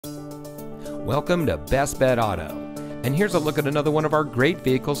Welcome to Best Bet Auto, and here's a look at another one of our great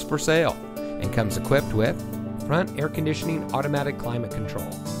vehicles for sale, and comes equipped with front air conditioning automatic climate control,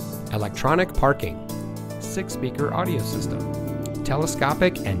 electronic parking, 6-speaker audio system,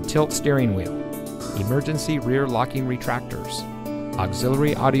 telescopic and tilt steering wheel, emergency rear locking retractors,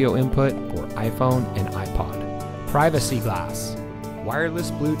 auxiliary audio input for iPhone and iPod, privacy glass, wireless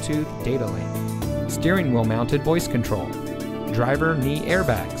Bluetooth data link, steering wheel mounted voice control, driver knee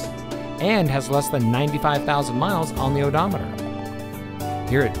airbags, and has less than 95,000 miles on the odometer.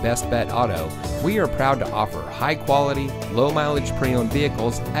 Here at Best Bet Auto, we are proud to offer high-quality, low-mileage pre-owned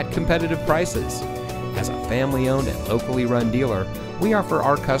vehicles at competitive prices. As a family-owned and locally run dealer, we offer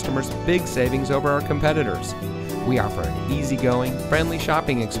our customers big savings over our competitors. We offer an easygoing, friendly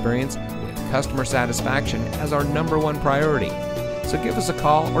shopping experience with customer satisfaction as our #1 priority. So give us a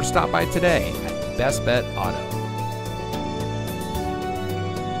call or stop by today at Best Bet Auto.